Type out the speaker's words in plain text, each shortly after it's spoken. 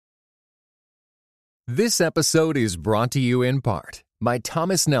This episode is brought to you in part by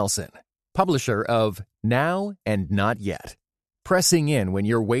Thomas Nelson, publisher of Now and Not Yet. Pressing in when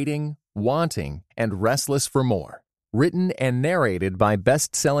you're waiting, wanting, and restless for more. Written and narrated by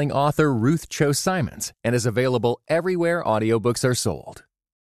best-selling author Ruth Cho Simons and is available everywhere audiobooks are sold.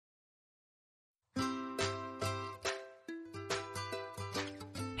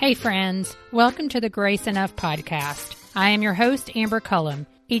 Hey friends, welcome to the Grace Enough podcast. I am your host, Amber Cullum.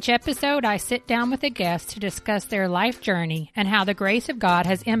 Each episode, I sit down with a guest to discuss their life journey and how the grace of God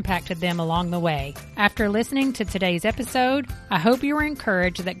has impacted them along the way. After listening to today's episode, I hope you are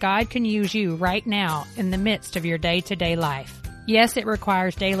encouraged that God can use you right now in the midst of your day-to-day life. Yes, it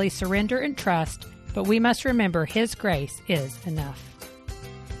requires daily surrender and trust, but we must remember His grace is enough.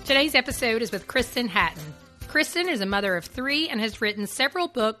 Today's episode is with Kristen Hatton. Kristen is a mother of 3 and has written several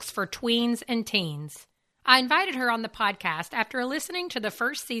books for tweens and teens. I invited her on the podcast after listening to the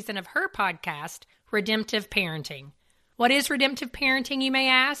first season of her podcast, Redemptive Parenting. What is redemptive parenting, you may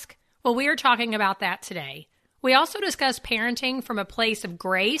ask? Well, we are talking about that today. We also discuss parenting from a place of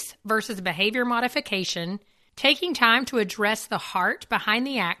grace versus behavior modification, taking time to address the heart behind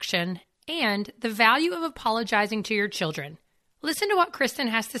the action, and the value of apologizing to your children. Listen to what Kristen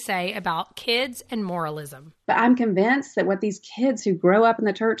has to say about kids and moralism. But I'm convinced that what these kids who grow up in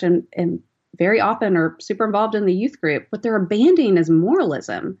the church and very often are super involved in the youth group, what they're abandoning is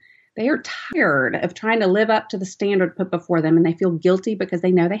moralism. They are tired of trying to live up to the standard put before them, and they feel guilty because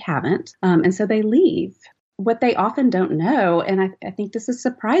they know they haven't. And so they leave. What they often don't know, and I think this is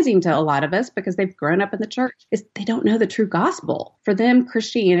surprising to a lot of us because they've grown up in the church, is they don't know the true gospel. For them,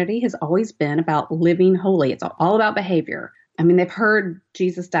 Christianity has always been about living holy. It's all about behavior. I mean, they've heard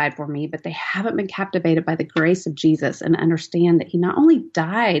Jesus died for me, but they haven't been captivated by the grace of Jesus and understand that He not only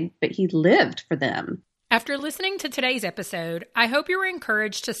died, but He lived for them. After listening to today's episode, I hope you were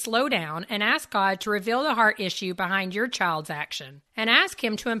encouraged to slow down and ask God to reveal the heart issue behind your child's action, and ask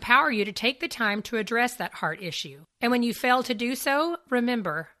Him to empower you to take the time to address that heart issue. And when you fail to do so,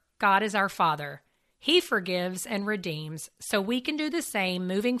 remember, God is our Father. He forgives and redeems, so we can do the same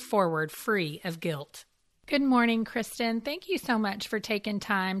moving forward free of guilt. Good morning, Kristen. Thank you so much for taking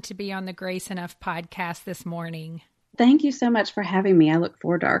time to be on the Grace Enough podcast this morning. Thank you so much for having me. I look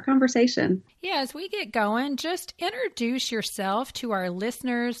forward to our conversation. Yeah, as we get going, just introduce yourself to our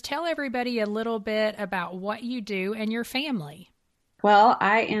listeners. Tell everybody a little bit about what you do and your family. Well,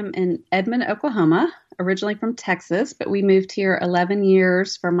 I am in Edmond, Oklahoma, originally from Texas, but we moved here 11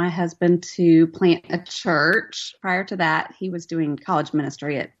 years for my husband to plant a church. Prior to that, he was doing college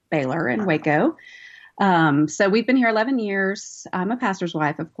ministry at Baylor in Waco. So we've been here 11 years. I'm a pastor's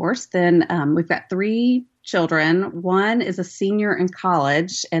wife, of course. Then we've got 3 children. One is a senior in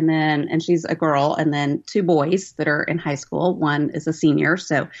college, and she's a girl, and then 2 boys that are in high school. One is a senior.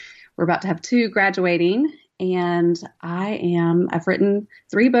 So we're about to have 2 graduating. And I've written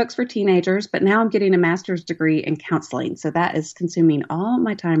 3 books for teenagers, but now I'm getting a master's degree in counseling. So that is consuming all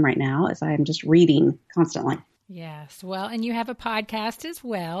my time right now as I am just reading constantly. Yes. Well, and you have a podcast as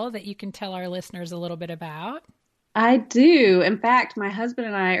well that you can tell our listeners a little bit about. I do. In fact, my husband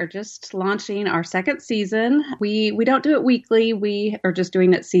and I are just launching our 2nd season. We don't do it weekly. We are just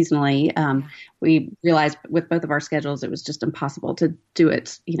doing it seasonally. We realized with both of our schedules, it was just impossible to do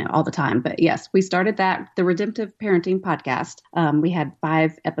it, all the time. But yes, we started the Redemptive Parenting podcast. We had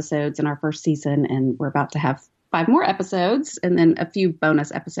 5 episodes in our first season, and we're about to have 5 more episodes and then a few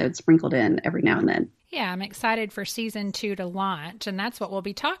bonus episodes sprinkled in every now and then. Yeah, I'm excited for season 2 to launch, and that's what we'll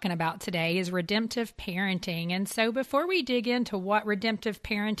be talking about today is redemptive parenting. And so before we dig into what redemptive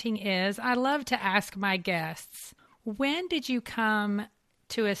parenting is, I love to ask my guests, when did you come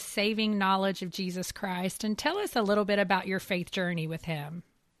to a saving knowledge of Jesus Christ? And tell us a little bit about your faith journey with Him.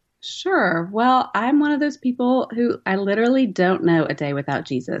 Sure. Well, I'm one of those people who I literally don't know a day without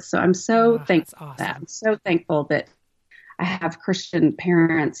Jesus. So I'm so thankful for that. I'm so thankful that I have Christian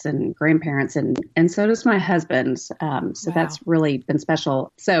parents and grandparents, and so does my husband. That's really been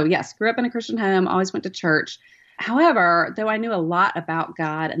special. So yes, grew up in a Christian home, always went to church. However, though I knew a lot about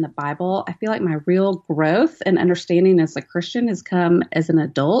God and the Bible, I feel like my real growth and understanding as a Christian has come as an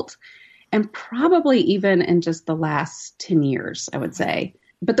adult, and probably even in just the last 10 years, I would say.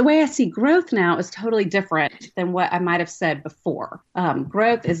 But the way I see growth now is totally different than what I might have said before.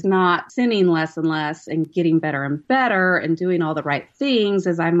 Growth is not sinning less and less and getting better and better and doing all the right things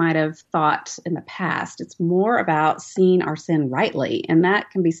as I might have thought in the past. It's more about seeing our sin rightly. And that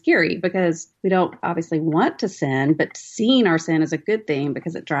can be scary because we don't obviously want to sin, but seeing our sin is a good thing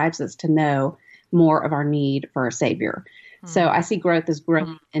because it drives us to know more of our need for a Savior. So I see growth as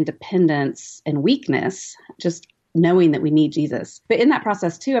growth in dependence and weakness, just knowing that we need Jesus. But in that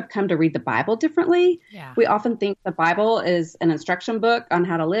process too, I've come to read the Bible differently. Yeah. We often think the Bible is an instruction book on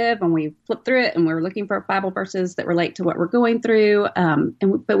how to live, and we flip through it and we're looking for Bible verses that relate to what we're going through.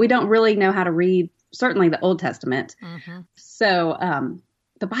 But we don't really know how to read, certainly the Old Testament. Mm-hmm. So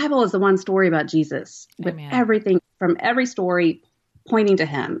the Bible is the one story about Jesus, with Amen. Everything from every story pointing to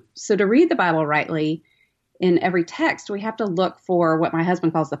him. So to read the Bible rightly, in every text, we have to look for what my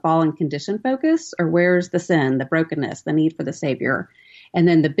husband calls the fallen condition focus, or where's the sin, the brokenness, the need for the Savior. And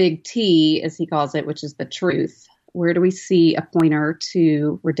then the big T, as he calls it, which is the truth. Where do we see a pointer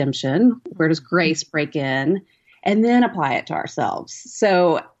to redemption? Where does grace break in? And then apply it to ourselves.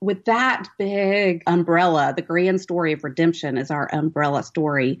 So with that big umbrella, the grand story of redemption is our umbrella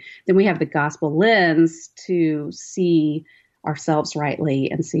story. Then we have the gospel lens to see ourselves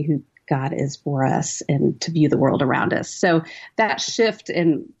rightly and see who God is for us and to view the world around us. So that shift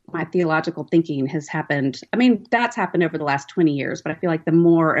in my theological thinking has happened. I mean, that's happened over the last 20 years, but I feel like the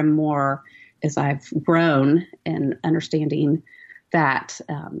more and more as I've grown in understanding that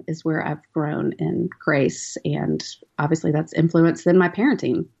is where I've grown in grace. And obviously that's influenced in my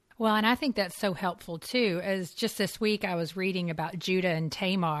parenting. Well, and I think that's so helpful too, as just this week I was reading about Judah and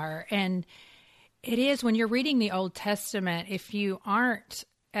Tamar. And it is when you're reading the Old Testament, if you aren't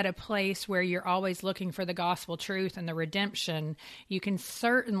at a place where you're always looking for the gospel truth and the redemption, you can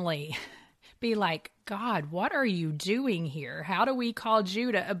certainly be like, God, what are you doing here? How do we call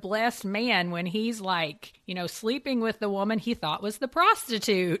Judah a blessed man when he's like, sleeping with the woman he thought was the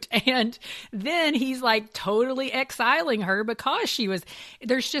prostitute? And then he's like totally exiling her because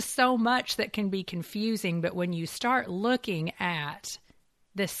there's just so much that can be confusing. But when you start looking at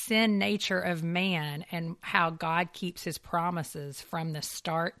the sin nature of man and how God keeps his promises from the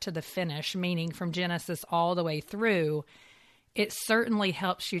start to the finish, meaning from Genesis all the way through, it certainly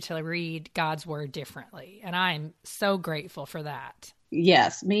helps you to read God's word differently. And I'm so grateful for that.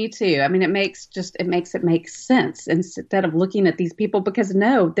 Yes, me too. I mean, it makes it make sense instead of looking at these people because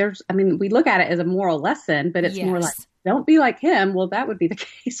we look at it as a moral lesson, but it's more like, don't be like him. Well, that would be the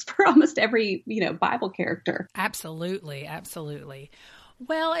case for almost every, Bible character. Absolutely. Absolutely.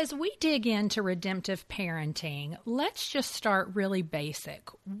 Well, as we dig into redemptive parenting, let's just start really basic.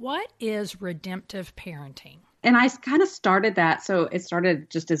 What is redemptive parenting? And I kind of started that. So it started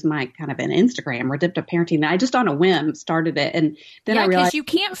just as my kind of an Instagram, redemptive parenting. And I just on a whim started it. And then I realized because you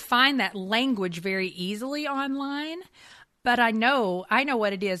can't find that language very easily online. But I know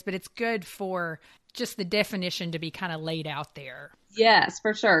what it is, but it's good for just the definition to be kind of laid out there. Yes,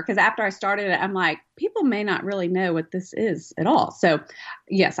 for sure. Because after I started it, I'm like, people may not really know what this is at all. So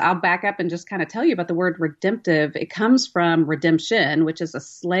yes, I'll back up and just kind of tell you about the word redemptive. It comes from redemption, which is a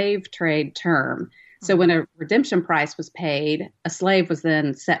slave trade term. So when a redemption price was paid, a slave was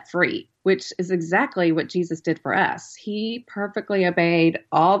then set free, which is exactly what Jesus did for us. He perfectly obeyed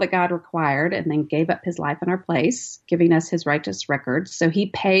all that God required and then gave up his life in our place, giving us his righteous record. So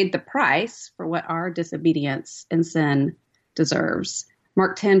he paid the price for what our disobedience and sin deserves.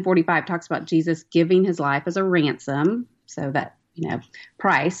 Mark 10:45 talks about Jesus giving his life as a ransom. So that,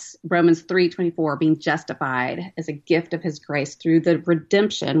 price. Romans 3:24 being justified as a gift of his grace through the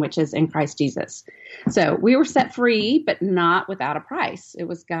redemption, which is in Christ Jesus. So we were set free, but not without a price. It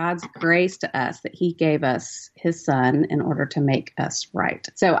was God's grace to us that he gave us his son in order to make us right.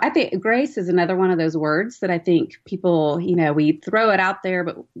 So I think grace is another one of those words that I think people, we throw it out there,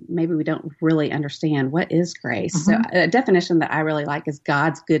 but maybe we don't really understand what is grace. Mm-hmm. So a definition that I really like is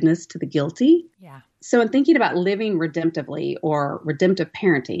God's goodness to the guilty. Yeah. So in thinking about living redemptively or redemptive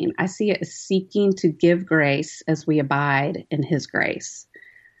parenting, I see it as seeking to give grace as we abide in his grace.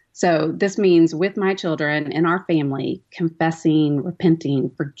 So this means with my children in our family, confessing,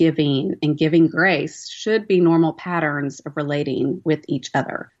 repenting, forgiving, and giving grace should be normal patterns of relating with each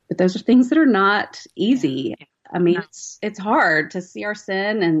other. But those are things that are not easy. I mean, it's hard to see our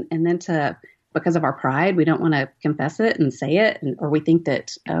sin and then to, because of our pride, we don't want to confess it and say it, or we think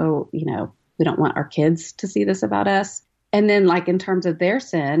that, we don't want our kids to see this about us. And then like in terms of their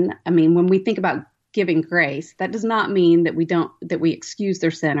sin, I mean, when we think about giving grace, that does not mean that we excuse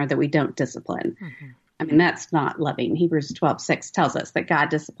their sin or that we don't discipline. Mm-hmm. I mean, that's not loving. Hebrews 12:6 tells us that God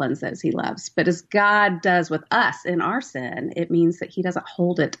disciplines those he loves. But as God does with us in our sin, it means that he doesn't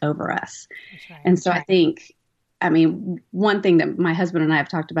hold it over us. Right. And so I think, one thing that my husband and I have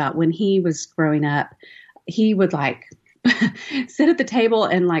talked about when he was growing up, he would sit at the table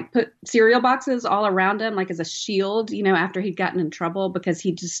and put cereal boxes all around him, as a shield, after he'd gotten in trouble because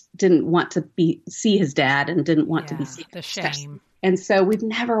he just didn't want to see his dad and didn't want to be seen. The shame. And so we've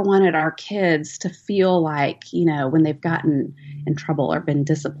never wanted our kids to feel like, when they've gotten in trouble or been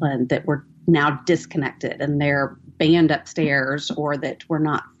disciplined, that we're now disconnected and they're banned upstairs or that we're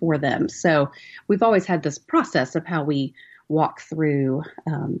not for them. So we've always had this process of how we walk through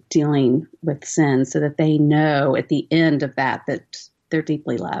dealing with sin so that they know at the end of that they're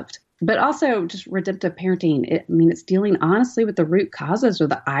deeply loved. But also just redemptive parenting, it's dealing honestly with the root causes or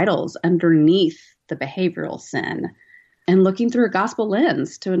the idols underneath the behavioral sin and looking through a gospel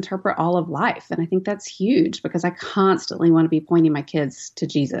lens to interpret all of life. And I think that's huge because I constantly want to be pointing my kids to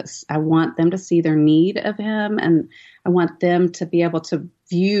Jesus. I want them to see their need of him, and I want them to be able to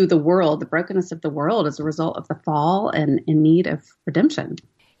view the world, the brokenness of the world, as a result of the fall and in need of redemption.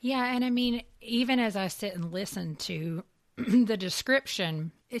 Yeah, and even as I sit and listen to the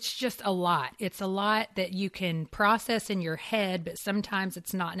description, it's just a lot. It's a lot that you can process in your head, but sometimes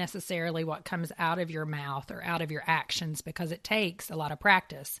it's not necessarily what comes out of your mouth or out of your actions because it takes a lot of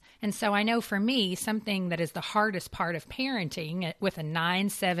practice. And so I know for me, something that is the hardest part of parenting with a 9,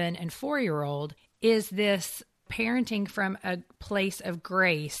 7, and 4-year-old is this parenting from a place of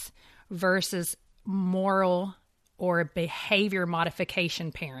grace versus moral or behavior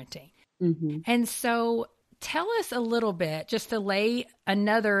modification parenting. Mm-hmm. And so tell us a little bit, just to lay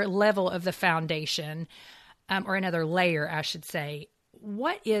another level of the foundation, or another layer, I should say.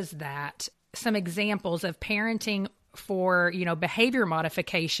 What is that? Some examples of parenting for, behavior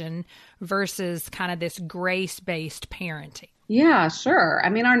modification versus kind of this grace-based parenting. Yeah, sure.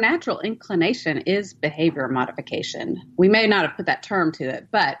 Our natural inclination is behavior modification. We may not have put that term to it,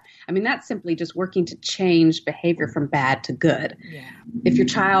 but that's simply just working to change behavior from bad to good. Yeah. If your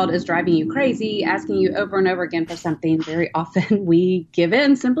child is driving you crazy, asking you over and over again for something, very often we give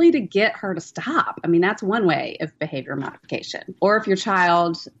in simply to get her to stop. That's one way of behavior modification. Or if your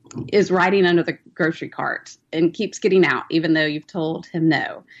child is riding under the grocery cart and keeps getting out, even though you've told him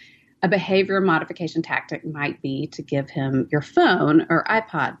no. A behavior modification tactic might be to give him your phone or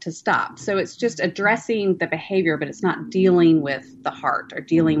iPod to stop. So it's just addressing the behavior, but it's not dealing with the heart or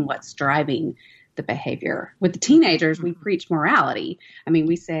dealing what's driving the behavior. With the teenagers, we preach morality.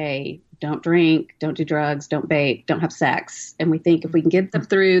 We say, don't drink, don't do drugs, don't vape, don't have sex. And we think if we can get them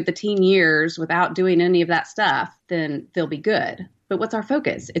through the teen years without doing any of that stuff, then they'll be good. But what's our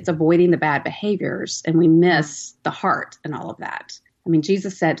focus? It's avoiding the bad behaviors, and we miss the heart and all of that.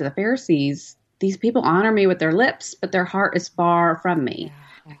 Jesus said to the Pharisees, these people honor me with their lips, but their heart is far from me.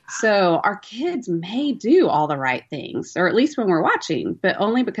 Yeah. So our kids may do all the right things, or at least when we're watching, but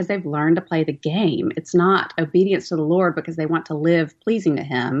only because they've learned to play the game. It's not obedience to the Lord because they want to live pleasing to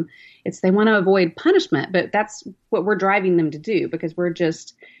him. It's they want to avoid punishment, but that's what we're driving them to do because we're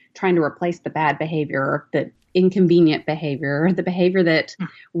just trying to replace the bad behavior, the inconvenient behavior, the behavior that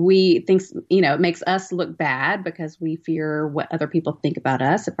we think, makes us look bad because we fear what other people think about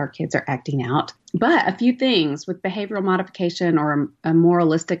us if our kids are acting out. But a few things with behavioral modification or a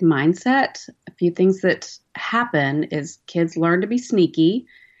moralistic mindset, a few things that happen is kids learn to be sneaky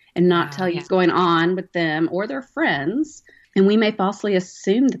and not tell you what's going on with them or their friends. And we may falsely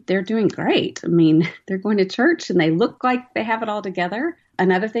assume that they're doing great. They're going to church and they look like they have it all together.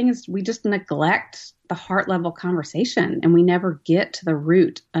 Another thing is we just neglect the heart level conversation and we never get to the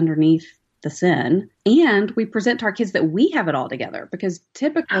root underneath the sin. And we present to our kids that we have it all together because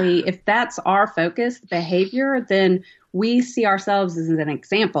typically if that's our focus, behavior, then we see ourselves as an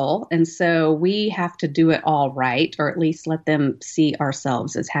example. And so we have to do it all right, or at least let them see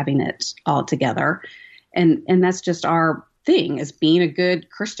ourselves as having it all together. And that's just our thing, is being a good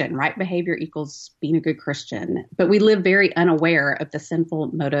Christian. Right behavior equals being a good Christian. But we live very unaware of the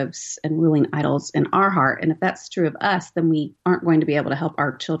sinful motives and ruling idols in our heart. And if that's true of us, then we aren't going to be able to help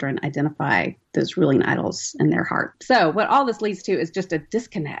our children identify those ruling idols in their heart. So what all this leads to is just a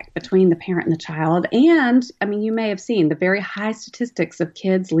disconnect between the parent and the child. And you may have seen the very high statistics of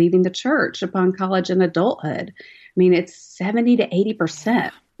kids leaving the church upon college and adulthood. It's 70 to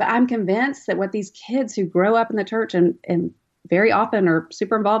 80%. But I'm convinced that what these kids who grow up in the church and very often are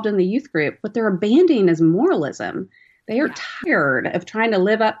super involved in the youth group, what they're abandoning is moralism. They are tired of trying to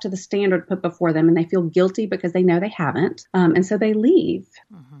live up to the standard put before them, and they feel guilty because they know they haven't. And so they leave.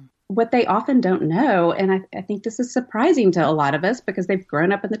 Mm-hmm. What they often don't know, and I think this is surprising to a lot of us because they've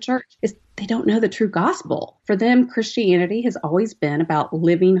grown up in the church, is they don't know the true gospel. For them, Christianity has always been about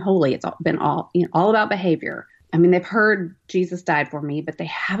living holy. It's been all about behavior. I mean, they've heard Jesus died for me, but they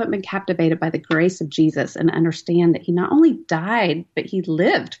haven't been captivated by the grace of Jesus and understand that he not only died, but he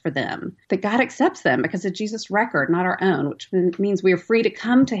lived for them, that God accepts them because of Jesus' record, not our own, which means we are free to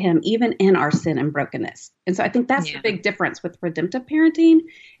come to him even in our sin and brokenness. And so I think that's the big difference with redemptive parenting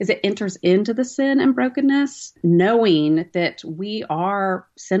is it enters into the sin and brokenness, knowing that we are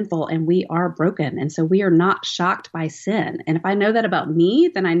sinful and we are broken. And so we are not shocked by sin. And if I know that about me,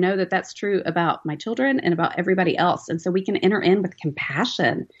 then I know that that's true about my children and about everybody else. And so we can enter in with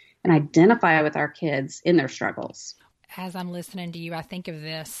compassion and identify with our kids in their struggles. As I'm listening to you, I think of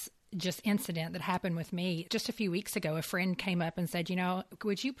this just incident that happened with me. Just a few weeks ago, a friend came up and said,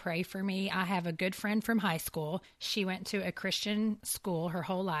 would you pray for me? I have a good friend from high school. She went to a Christian school her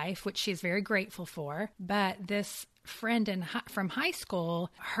whole life, which she's very grateful for. But this friend from high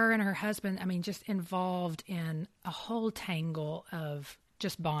school, her and her husband, just involved in a whole tangle of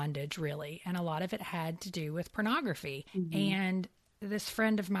just bondage, really. And a lot of it had to do with pornography. Mm-hmm. And this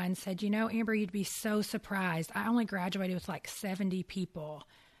friend of mine said, Amber, you'd be so surprised. I only graduated with like 70 people.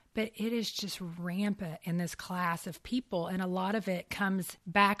 But it is just rampant in this class of people. And a lot of it comes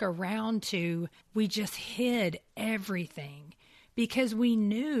back around to we just hid everything because we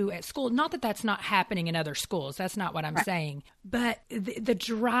knew at school, not that that's not happening in other schools. That's not what I'm saying. But the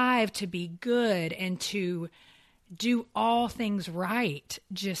drive to be good and to do all things right,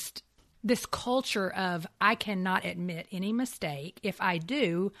 just this culture of I cannot admit any mistake. If I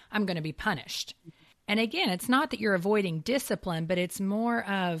do, I'm going to be punished. And again, it's not that you're avoiding discipline, but it's more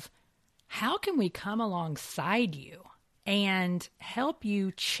of how can we come alongside you and help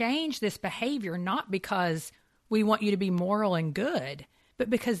you change this behavior, not because we want you to be moral and good, but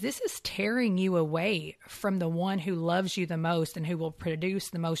because this is tearing you away from the one who loves you the most and who will produce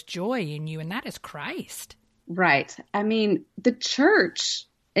the most joy in you, and that is Christ. Right. The church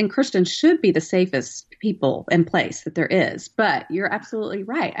and Christians should be the safest people and place that there is, but you're absolutely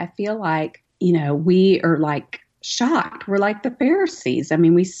right. I feel like we are like shocked. We're like the Pharisees.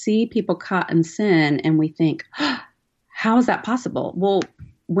 We see people caught in sin and we think, how is that possible? Well,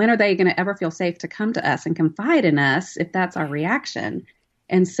 when are they going to ever feel safe to come to us and confide in us if that's our reaction?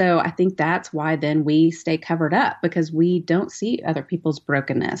 And so I think that's why then we stay covered up because we don't see other people's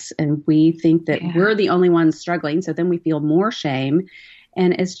brokenness and we think that we're the only ones struggling. So then we feel more shame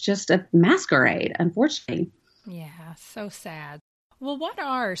and it's just a masquerade, unfortunately. Yeah, so sad. Well, what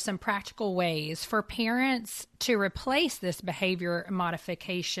are some practical ways for parents to replace this behavior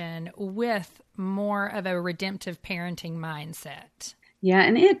modification with more of a redemptive parenting mindset? Yeah,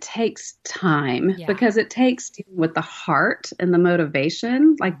 and it takes time because it takes dealing with the heart and the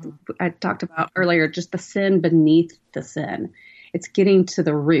motivation. Like I talked about earlier, just the sin beneath the sin. It's getting to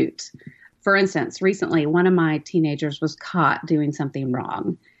the root. For instance, recently, one of my teenagers was caught doing something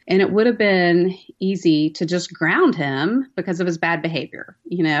wrong. And it would have been easy to just ground him because of his bad behavior,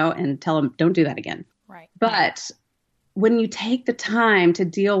 and tell him, don't do that again. Right. But when you take the time to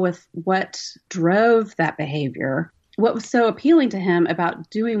deal with what drove that behavior, what was so appealing to him about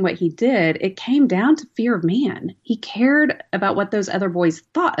doing what he did, it came down to fear of man. He cared about what those other boys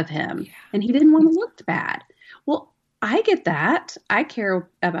thought of him, and he didn't want to look bad. Well, I get that. I care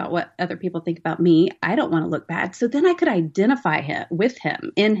about what other people think about me. I don't want to look bad. So then I could identify with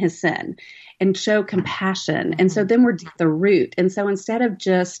him in his sin and show compassion. And so then we're at the root. And so instead of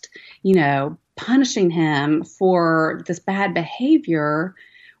just, punishing him for this bad behavior,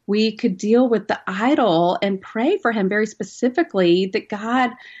 we could deal with the idol and pray for him very specifically that God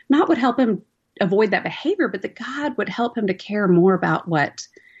not would help him avoid that behavior, but that God would help him to care more about what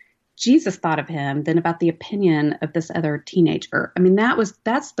Jesus thought of him than about the opinion of this other teenager.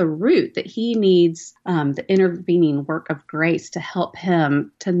 That's the root that he needs, the intervening work of grace to help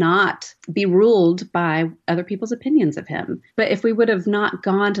him to not be ruled by other people's opinions of him. But if we would have not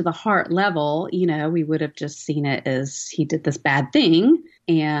gone to the heart level, we would have just seen it as he did this bad thing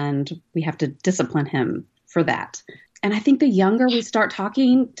and we have to discipline him for that. And I think the younger we start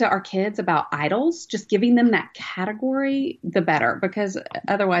talking to our kids about idols, just giving them that category, the better. Because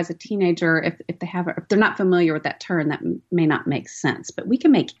otherwise, a teenager, if they're not familiar with that term, that may not make sense. But we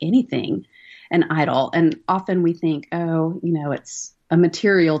can make anything an idol. And often we think, it's a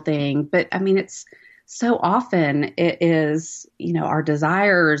material thing. But it's so often it is, our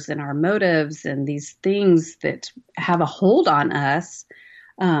desires and our motives and these things that have a hold on us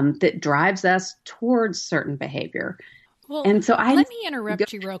that drives us towards certain behavior. Well, and so let me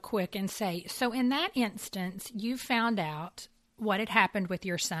interrupt you real quick and say, so in that instance, you found out what had happened with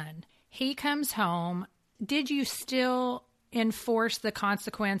your son. He comes home. Did you still enforce the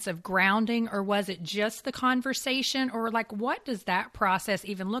consequence of grounding, or was it just the conversation? Or like, what does that process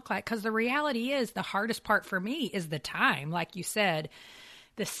even look like? Because the reality is the hardest part for me is the time, like you said,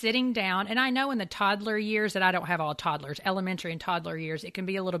 the sitting down. And I know in the toddler years that I don't have all toddlers, elementary and toddler years, it can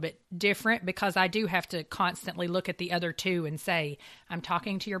be a little bit different because I do have to constantly look at the other two and say, I'm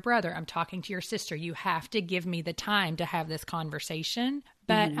talking to your brother, I'm talking to your sister. You have to give me the time to have this conversation.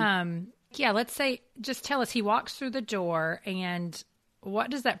 But, yeah, let's say, just tell us, he walks through the door, and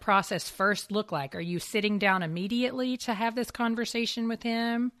what does that process first look like? Are you sitting down immediately to have this conversation with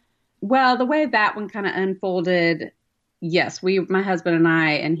him? Well, the way that one kind of unfolded, yes, my husband and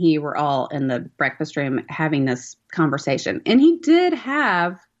I and he were all in the breakfast room having this conversation. And he did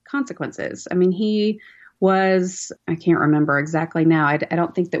have consequences. I mean, I can't remember exactly now. I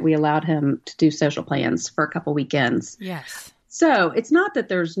don't think that we allowed him to do social plans for a couple weekends. Yes. So it's not that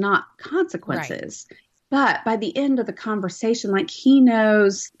there's not consequences, but by the end of the conversation, like, he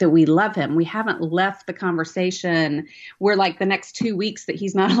knows that we love him. We haven't left the conversation where, like, the next 2 weeks that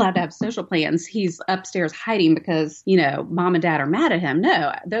he's not allowed to have social plans, he's upstairs hiding because, mom and dad are mad at him.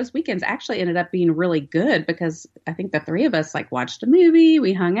 No, those weekends actually ended up being really good because I think the three of us watched a movie,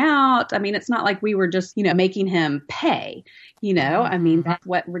 we hung out. I mean, it's not like we were just, making him pay. I mean, that's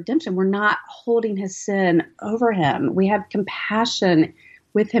what redemption, we're not holding his sin over him. We have compassion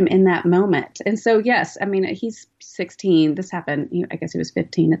with him in that moment. And so, yes, I mean, he's 16. This happened, I guess he was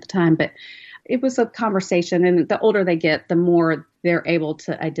 15 at the time, but it was a conversation. And the older they get, the more they're able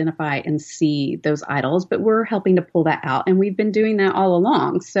to identify and see those idols. But we're helping to pull that out. And we've been doing that all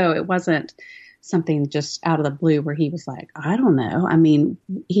along. So it wasn't something just out of the blue where he was like, I don't know. I mean,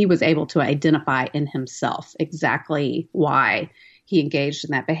 he was able to identify in himself exactly why he engaged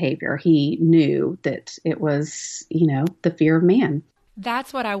in that behavior. He knew that it was, the fear of man.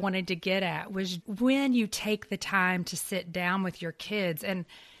 That's what I wanted to get at, was when you take the time to sit down with your kids. And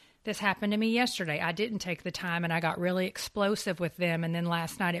this happened to me yesterday. I didn't take the time, and I got really explosive with them. And then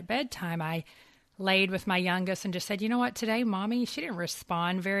last night at bedtime, I laid with my youngest and just said, you know what, today, Mommy, she didn't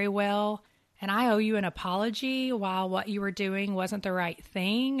respond very well. And I owe you an apology. While what you were doing wasn't the right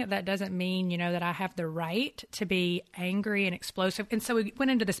thing, that doesn't mean, that I have the right to be angry and explosive. And so we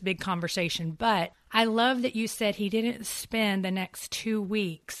went into this big conversation. But I love that you said he didn't spend the next 2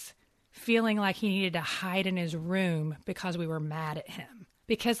 weeks feeling like he needed to hide in his room because we were mad at him.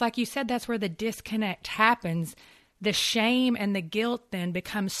 Because like you said, that's where the disconnect happens. The shame and the guilt then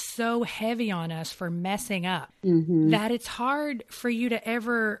becomes so heavy on us for messing up that it's hard for you to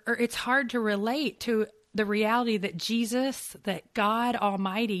it's hard to relate to the reality that Jesus, that God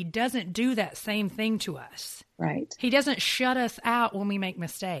Almighty, doesn't do that same thing to us. Right. He doesn't shut us out when we make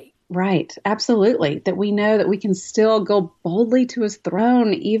mistakes. Right. Absolutely. That we know that we can still go boldly to his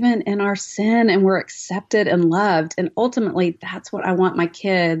throne, even in our sin, and we're accepted and loved. And ultimately, that's what I want my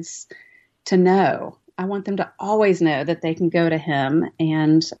kids to know. I want them to always know that they can go to him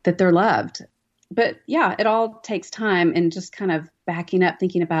and that they're loved. But yeah, it all takes time, and just kind of backing up,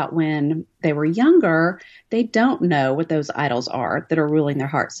 thinking about when they were younger, they don't know what those idols are that are ruling their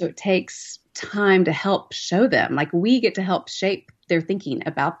hearts. So it takes time to help show them. Like, we get to help shape their thinking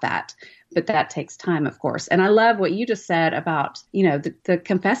about that. But that takes time, of course. And I love what you just said about, the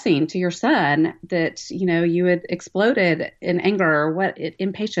confessing to your son that, you had exploded in anger or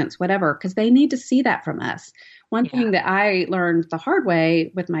impatience, whatever, because they need to see that from us. One thing that I learned the hard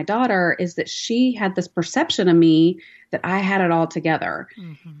way with my daughter is that she had this perception of me that I had it all together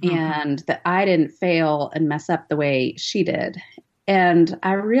and that I didn't fail and mess up the way she did. And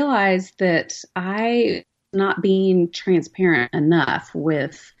I realized that I not being transparent enough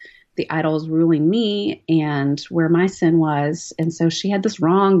with the idols ruling me and where my sin was. And so she had this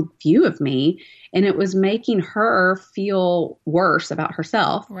wrong view of me, and it was making her feel worse about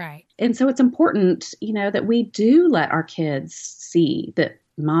herself. Right. And so it's important, that we do let our kids see that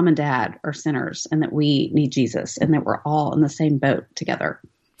mom and dad are sinners and that we need Jesus and that we're all in the same boat together.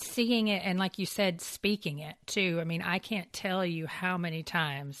 Seeing it, and like you said, speaking it too. I mean, I can't tell you how many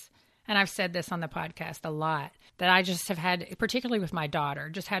times, and I've said this on the podcast a lot, that I just have had, particularly with my daughter,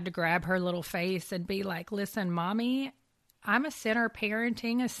 just had to grab her little face and be like, listen, Mommy, I'm a sinner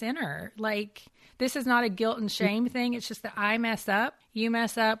parenting a sinner. Like, this is not a guilt and shame thing. It's just that I mess up, you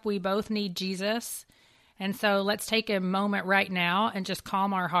mess up, we both need Jesus. And so let's take a moment right now and just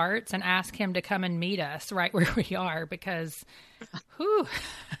calm our hearts and ask him to come and meet us right where we are, because,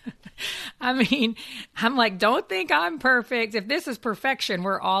 I mean, I'm like, don't think I'm perfect. If this is perfection,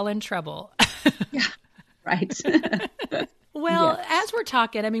 we're all in trouble. Yeah, right. Well, as we're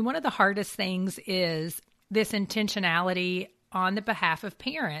talking, I mean, one of the hardest things is this intentionality on the behalf of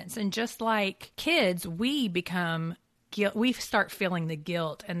parents. And just like kids, we become guilt, we start feeling the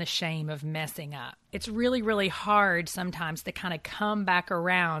guilt and the shame of messing up. It's really, really hard sometimes to kind of come back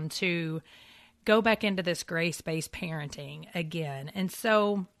around to go back into this grace-based parenting again. And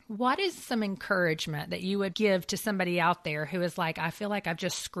so what is some encouragement that you would give to somebody out there who is like, I feel like I've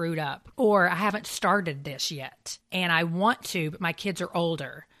just screwed up, or I haven't started this yet and I want to, but my kids are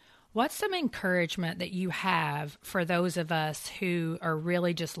older? What's some encouragement that you have for those of us who are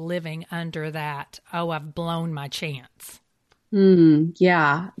really just living under that, oh, I've blown my chance?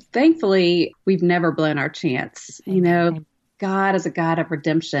 Yeah. Thankfully, we've never blown our chance. Amen. You know, God is a God of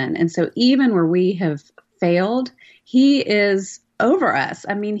redemption. And so even where we have failed, He is over us.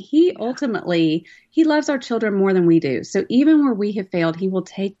 I mean, He loves our children more than we do. So even where we have failed, He will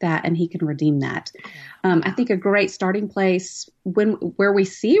take that and He can redeem that. I think a great starting place where we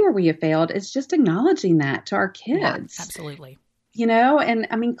see where we have failed is just acknowledging that to our kids. Yeah, absolutely. You know, and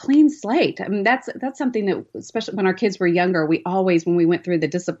I mean, clean slate. I mean, that's something that, especially when our kids were younger, we always, when we went through the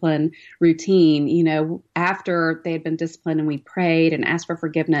discipline routine, you know, after they had been disciplined and we prayed and asked for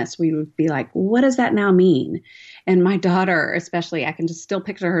forgiveness, we would be like, what does that now mean? And my daughter, especially, I can just still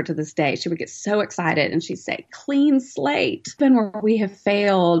picture her to this day. She would get so excited and she'd say, clean slate. Even where we have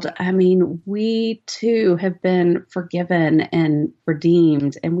failed, I mean, we too have been forgiven and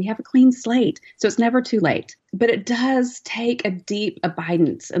redeemed, and we have a clean slate. So it's never too late. But it does take a deep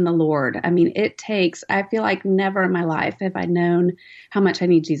abidance in the Lord. I mean, I feel like never in my life have I known how much I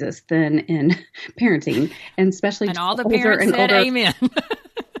need Jesus than in parenting, and especially and all the parents said older. Amen.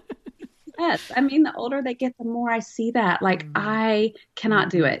 Yes. I mean, the older they get, the more I see that. Like, I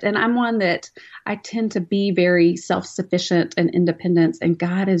cannot do it. And I'm one that I tend to be very self-sufficient and independent. And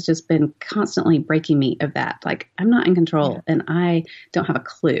God has just been constantly breaking me of that. Like, I'm not in control and I don't have a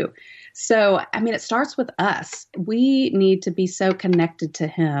clue. So, I mean, it starts with us. We need to be so connected to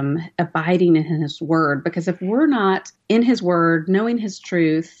Him, abiding in His word, because if we're not in His word, knowing His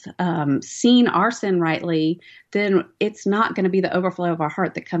truth, seeing our sin rightly, then it's not going to be the overflow of our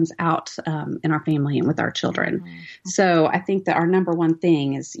heart that comes out in our family and with our children. Mm-hmm. So I think that our number one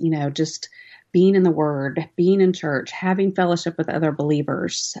thing is, you know, just being in the word, being in church, having fellowship with other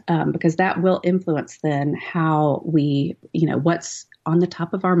believers, because that will influence then how we, you know, what's on the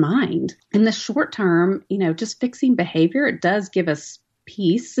top of our mind. In the short term, you know, just fixing behavior, it does give us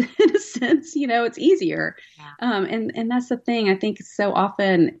peace in a sense. You know, it's easier. Yeah. And that's the thing. I think so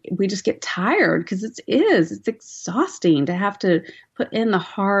often we just get tired because it's exhausting to have to put in the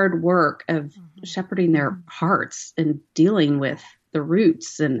hard work of shepherding their hearts and dealing with the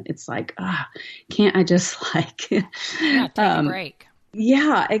roots. And it's like, can't I just take a break?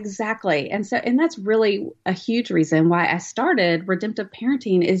 Yeah, exactly. And that's really a huge reason why I started Redemptive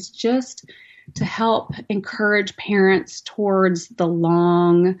Parenting, is just to help encourage parents towards the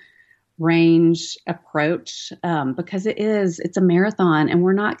long range approach, because it's a marathon and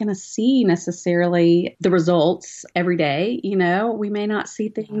we're not going to see necessarily the results every day. You know, we may not see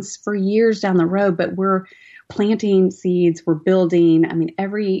things for years down the road, but we're planting seeds, we're building. I mean,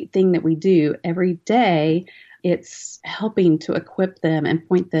 everything that we do every day, it's helping to equip them and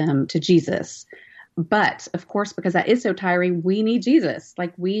point them to Jesus. But of course, because that is so tiring, we need Jesus.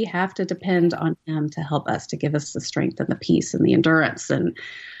 Like, we have to depend on Him to help us, to give us the strength and the peace and the endurance and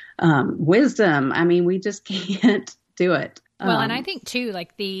wisdom. I mean, we just can't do it. Well, and I think too,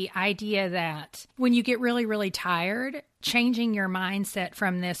 like the idea that when you get really, really tired, changing your mindset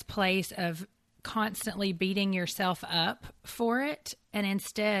from this place of constantly beating yourself up for it, and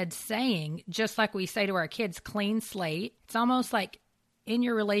instead saying, just like we say to our kids, clean slate. It's almost like in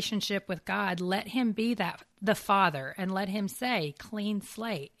your relationship with God, let Him be the Father, and let Him say, clean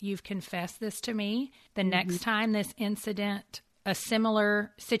slate. You've confessed this to me. The next time this incident, a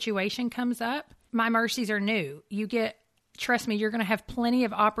similar situation comes up, my mercies are new. Trust me, you're going to have plenty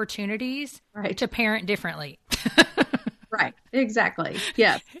of opportunities to parent differently. Right. Exactly.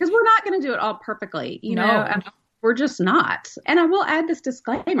 Yes. Because we're not going to do it all perfectly. You know, we're just not. And I will add this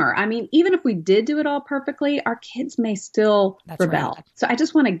disclaimer. I mean, even if we did do it all perfectly, our kids may still rebel. Right. So I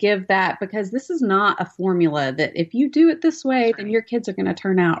just want to give that, because this is not a formula that if you do it this way, then your kids are going to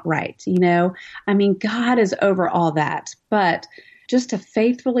turn out right. You know, I mean, God is over all that, but just to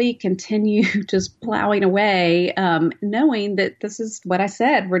faithfully continue just plowing away, knowing that this is what I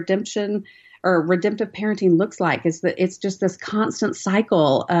said, redemption or redemptive parenting looks like, is that it's just this constant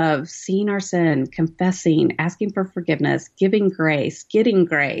cycle of seeing our sin, confessing, asking for forgiveness, giving grace, getting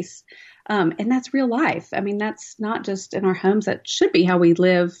grace. And that's real life. I mean, that's not just in our homes. That should be how we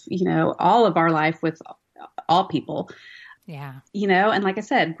live, you know, all of our life with all people. Yeah. And like I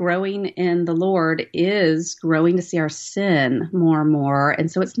said, growing in the Lord is growing to see our sin more and more. And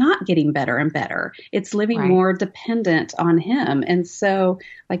so it's not getting better and better. It's living more dependent on him. And so,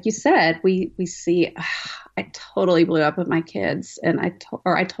 like you said, we see, I totally blew up with my kids, and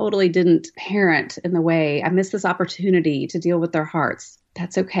I totally didn't parent in the way. I missed this opportunity to deal with their hearts.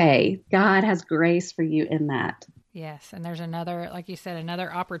 That's okay. God has grace for you in that. Yes. And there's another, like you said,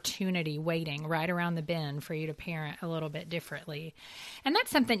 another opportunity waiting right around the bend for you to parent a little bit differently. And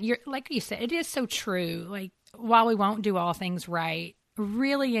that's something like you said, it is so true. Like, while we won't do all things right,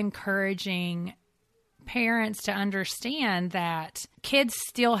 really encouraging parents to understand that kids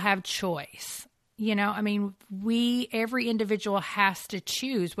still have choice. Every individual has to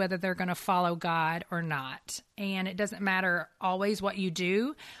choose whether they're going to follow God or not. And it doesn't matter always what you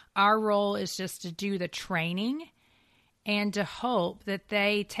do. Our role is just to do the training and to hope that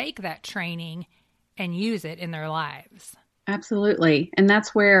they take that training and use it in their lives. Absolutely. And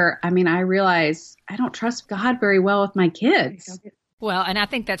that's where, I realize I don't trust God very well with my kids. Well, and I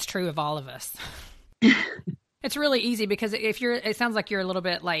think that's true of all of us. It's really easy because it sounds like you're a little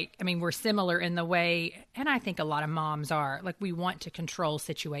bit like, we're similar in the way, and I think a lot of moms are, like, we want to control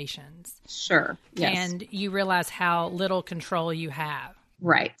situations. Sure. Yes. And you realize how little control you have.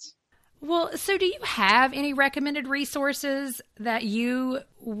 Right. Well, so do you have any recommended resources that you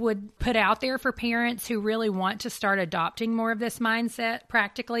would put out there for parents who really want to start adopting more of this mindset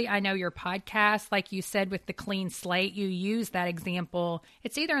practically? I know your podcast, like you said, with the clean slate, you use that example.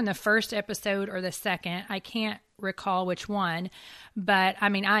 It's either in the first episode or the second. I can't recall which one, but I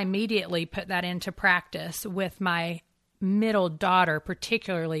immediately put that into practice with my middle daughter,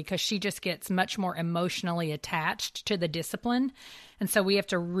 particularly because she just gets much more emotionally attached to the discipline. And so we have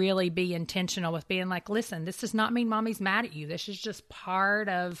to really be intentional with being like, listen, this does not mean mommy's mad at you. This is just part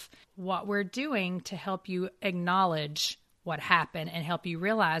of what we're doing to help you acknowledge what happened and help you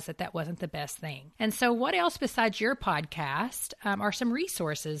realize that that wasn't the best thing. And so what else besides your podcast are some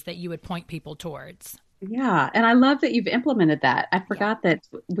resources that you would point people towards? Yeah. And I love that you've implemented that. I forgot that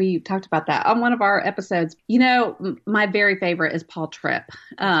we talked about that on one of our episodes. My very favorite is Paul Tripp.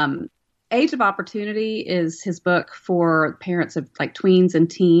 Age of Opportunity is his book for parents of like tweens and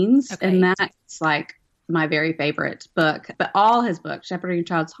teens. Okay. And that's like my very favorite book. But all his books, Shepherding a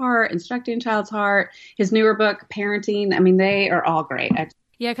Child's Heart, Instructing a Child's Heart, his newer book, Parenting, they are all great.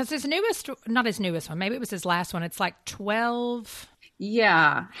 Yeah, because not his newest one, maybe it was his last one. It's like 12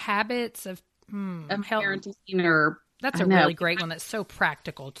 habits of parenting, or that's a really great one. That's so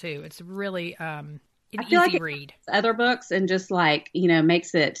practical too. It's really an easy read. Other books and just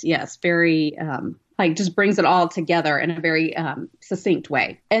makes it very just brings it all together in a very succinct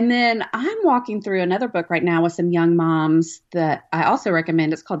way. And then I'm walking through another book right now with some young moms that I also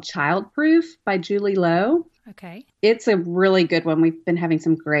recommend. It's called Childproof by Julie Lowe. Okay. It's a really good one. We've been having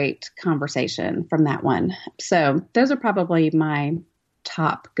some great conversation from that one. So those are probably my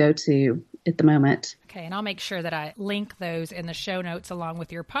top go-to at the moment. Okay. And I'll make sure that I link those in the show notes along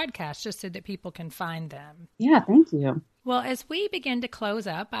with your podcast just so that people can find them. Yeah. Thank you. Well, as we begin to close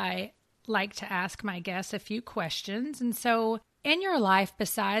up, I like to ask my guests a few questions. And so in your life,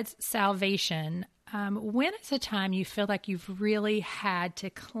 besides salvation, when is a time you feel like you've really had to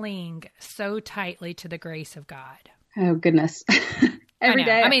cling so tightly to the grace of God? Oh, goodness. Every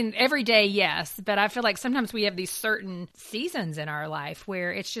day. Every day, yes. But I feel like sometimes we have these certain seasons in our life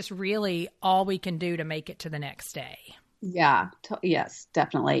where it's just really all we can do to make it to the next day. Yeah. Yes,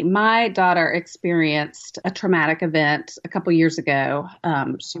 definitely. My daughter experienced a traumatic event a couple years ago.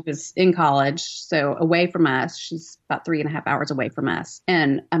 She was in college, so away from us. She's about 3.5 hours away from us.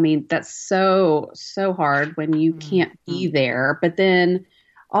 And that's so hard when you can't be there. But then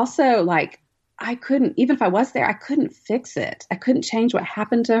also I couldn't, even if I was there, I couldn't fix it. I couldn't change what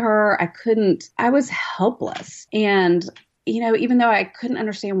happened to her. I was helpless. And, even though I couldn't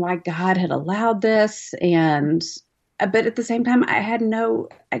understand why God had allowed this, but at the same time,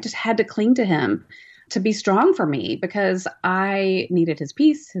 I just had to cling to him to be strong for me because I needed his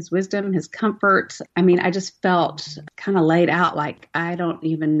peace, his wisdom, his comfort. I just felt kind of laid out like I don't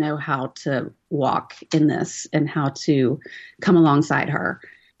even know how to walk in this and how to come alongside her.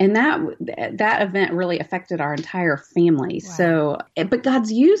 And that event really affected our entire family. Wow. So, but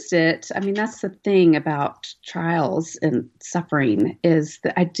God's used it. That's the thing about trials and suffering is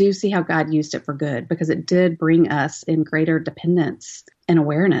that I do see how God used it for good because it did bring us in greater dependence an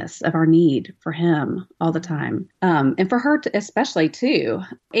awareness of our need for him all the time. And for her especially too.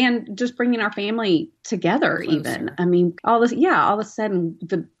 And just bringing our family together closer. Even. I mean, all of a sudden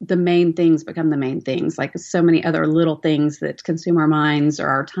the main things become the main things. Like so many other little things that consume our minds or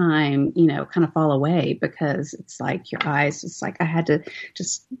our time, kind of fall away because it's like your eyes, it's like I had to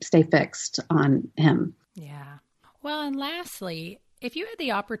just stay fixed on him. Yeah. Well, and lastly, if you had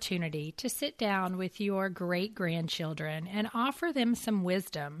the opportunity to sit down with your great-grandchildren and offer them some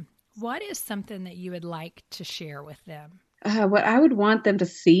wisdom, what is something that you would like to share with them? What I would want them to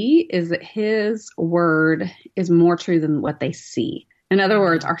see is that his word is more true than what they see. In other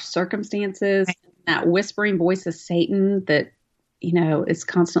words, our circumstances, that whispering voice of Satan that, is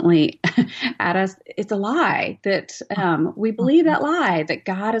constantly at us, it's a lie. That we believe that lie, that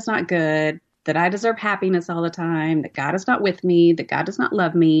God is not good, that I deserve happiness all the time, that God is not with me, that God does not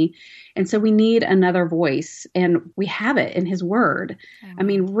love me. And so we need another voice, and we have it in his word. I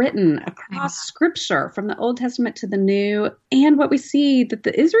mean, written across scripture from the Old Testament to the New, and what we see that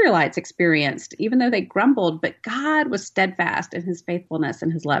the Israelites experienced, even though they grumbled, but God was steadfast in his faithfulness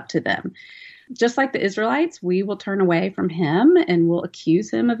and his love to them. Just like the Israelites, we will turn away from him and will accuse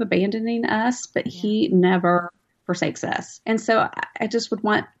him of abandoning us, but he never forsakes us. And so I just would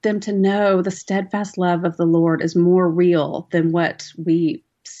want them to know the steadfast love of the Lord is more real than what we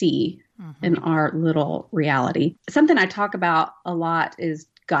see in our little reality. Something I talk about a lot is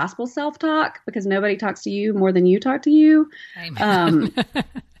gospel self-talk, because nobody talks to you more than you talk to you. Amen.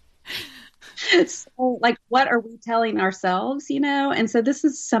 So, like, what are we telling ourselves, And so this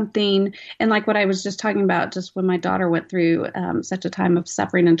is something, and like what I was just talking about, just when my daughter went through such a time of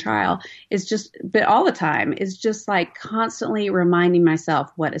suffering and trial, but all the time, is just like constantly reminding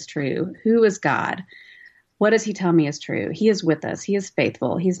myself what is true. Who is God? What does he tell me is true? He is with us. He is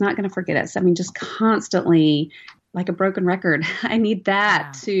faithful. He's not going to forget us. I mean, just constantly, like a broken record. I need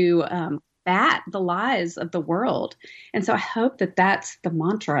that to bat the lies of the world. And so I hope that that's the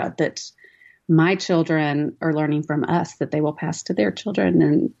mantra that my children are learning from us, that they will pass to their children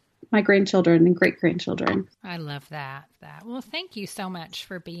and my grandchildren and great-grandchildren. I love that. Well, thank you so much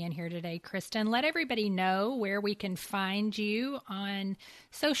for being here today, Kristen. Let everybody know where we can find you on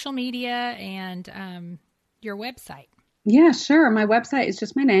social media and your website. Yeah, sure. My website is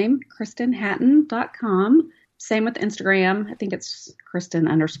just my name, KristenHatton.com. Same with Instagram. I think it's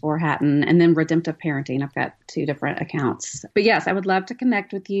Kristen_Hatton, and then Redemptive Parenting. I've got 2 different accounts. But yes, I would love to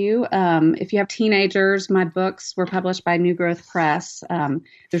connect with you. If you have teenagers, my books were published by New Growth Press.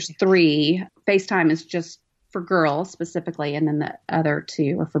 There's 3. FaceTime is just for girls specifically, and then the other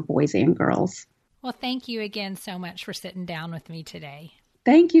 2 are for boys and girls. Well, thank you again so much for sitting down with me today.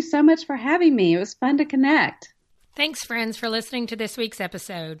 Thank you so much for having me. It was fun to connect. Thanks, friends, for listening to this week's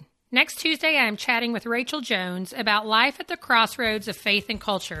episode. Next Tuesday, I am chatting with Rachel Jones about life at the crossroads of faith and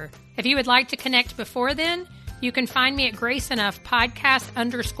culture. If you would like to connect before then, you can find me at Grace Enough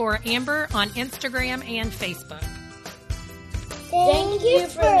Podcast_Amber on Instagram and Facebook. Thank you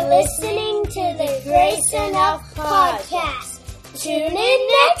for listening to the Grace Enough Podcast. Tune in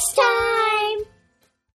next time.